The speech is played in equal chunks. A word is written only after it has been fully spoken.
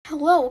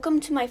Hello, welcome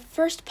to my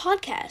first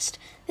podcast.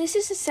 This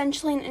is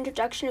essentially an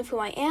introduction of who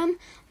I am,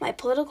 my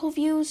political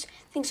views,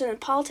 things within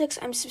politics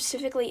I'm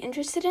specifically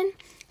interested in,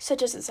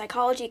 such as the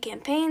psychology of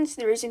campaigns,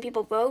 the reason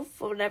people vote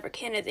for whatever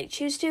candidate they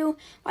choose to,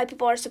 why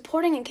people are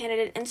supporting a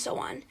candidate, and so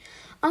on.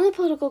 On the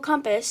political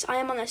compass, I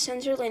am on the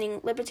center-leaning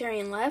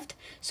libertarian left,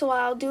 so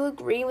while I do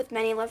agree with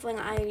many left-wing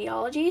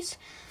ideologies,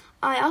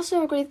 I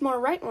also agree with more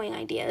right-wing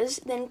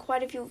ideas than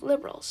quite a few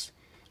liberals.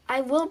 I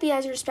will be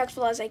as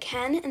respectful as I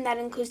can, and that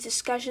includes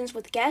discussions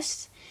with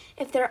guests.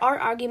 If there are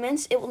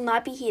arguments, it will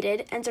not be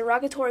heated, and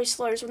derogatory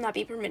slurs will not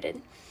be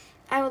permitted.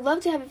 I would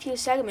love to have a few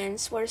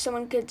segments where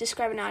someone could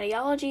describe an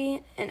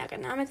ideology, an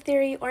economic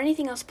theory, or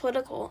anything else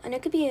political, and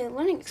it could be a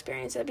learning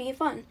experience. That'd be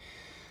fun.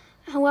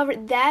 However,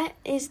 that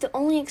is the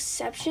only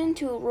exception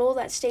to a rule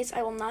that states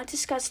I will not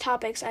discuss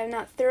topics I have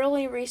not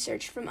thoroughly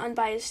researched from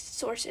unbiased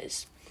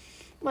sources.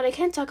 What I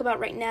can talk about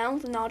right now,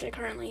 the knowledge I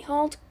currently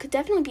hold, could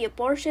definitely be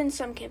abortion,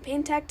 some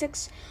campaign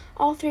tactics,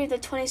 all three of the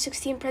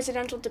 2016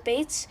 presidential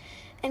debates,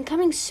 and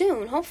coming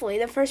soon, hopefully,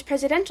 the first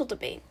presidential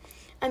debate.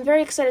 I'm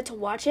very excited to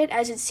watch it,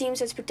 as it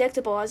seems as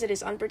predictable as it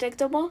is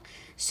unpredictable.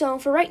 So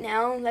for right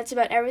now, that's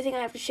about everything I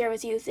have to share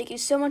with you. Thank you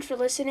so much for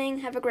listening.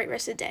 Have a great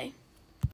rest of the day.